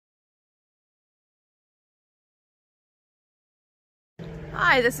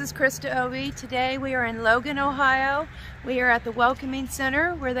Hi, this is Krista Obi. Today we are in Logan, Ohio. We are at the Welcoming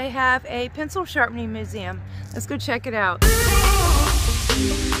Center where they have a pencil sharpening museum. Let's go check it out.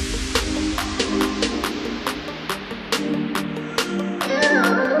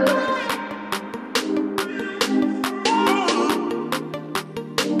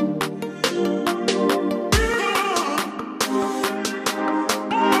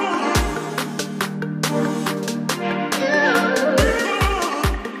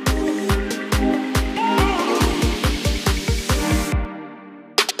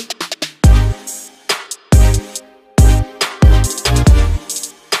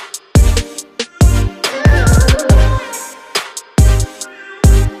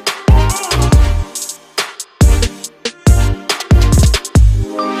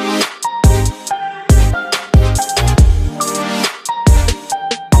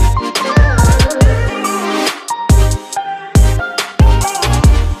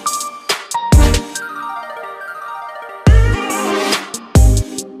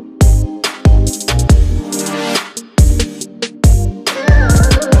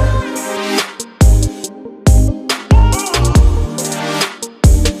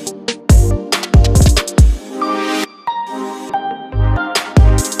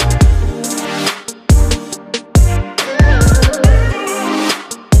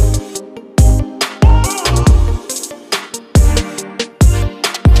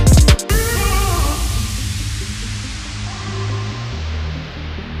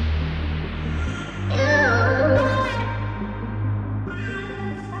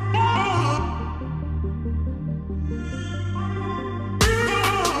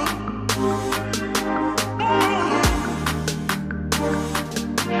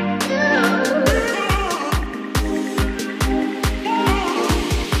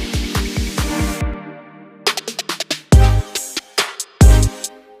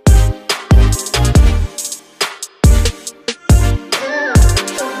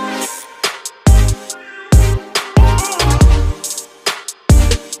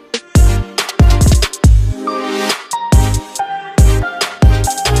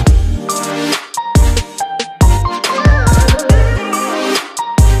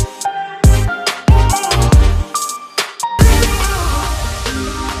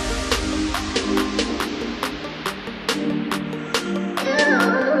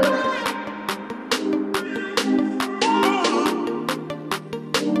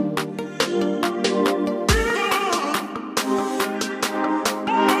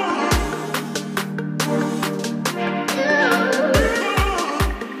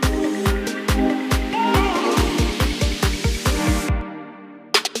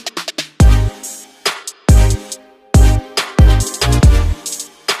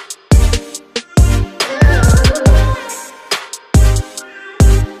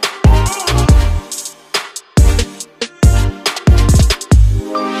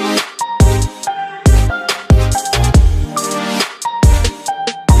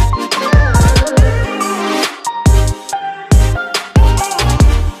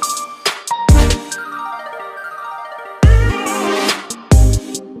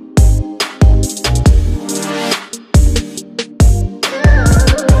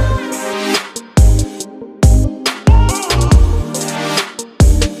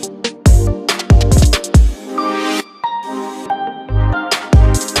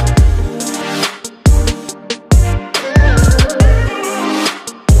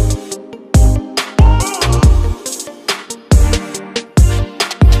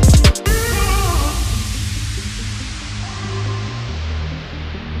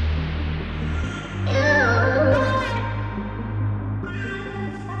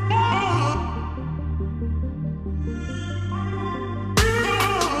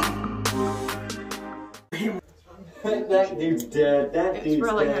 That dude's dead. That dude's It's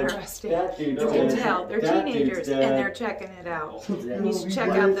really dead. interesting. That dude's You dead. can tell. They're That teenagers dude's and dead. they're checking it out. You need to check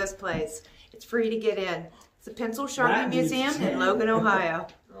out this place. It's free to get in. It's the Pencil Sharpening Museum in Logan, Ohio.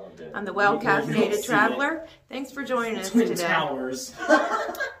 I'm the Well-Caffeinated Traveler. Thanks for joining us Twin today. Towers.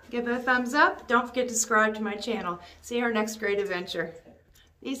 Give it a thumbs up. Don't forget to subscribe to my channel. See our next great adventure.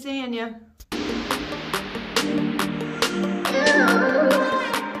 Be seeing ya.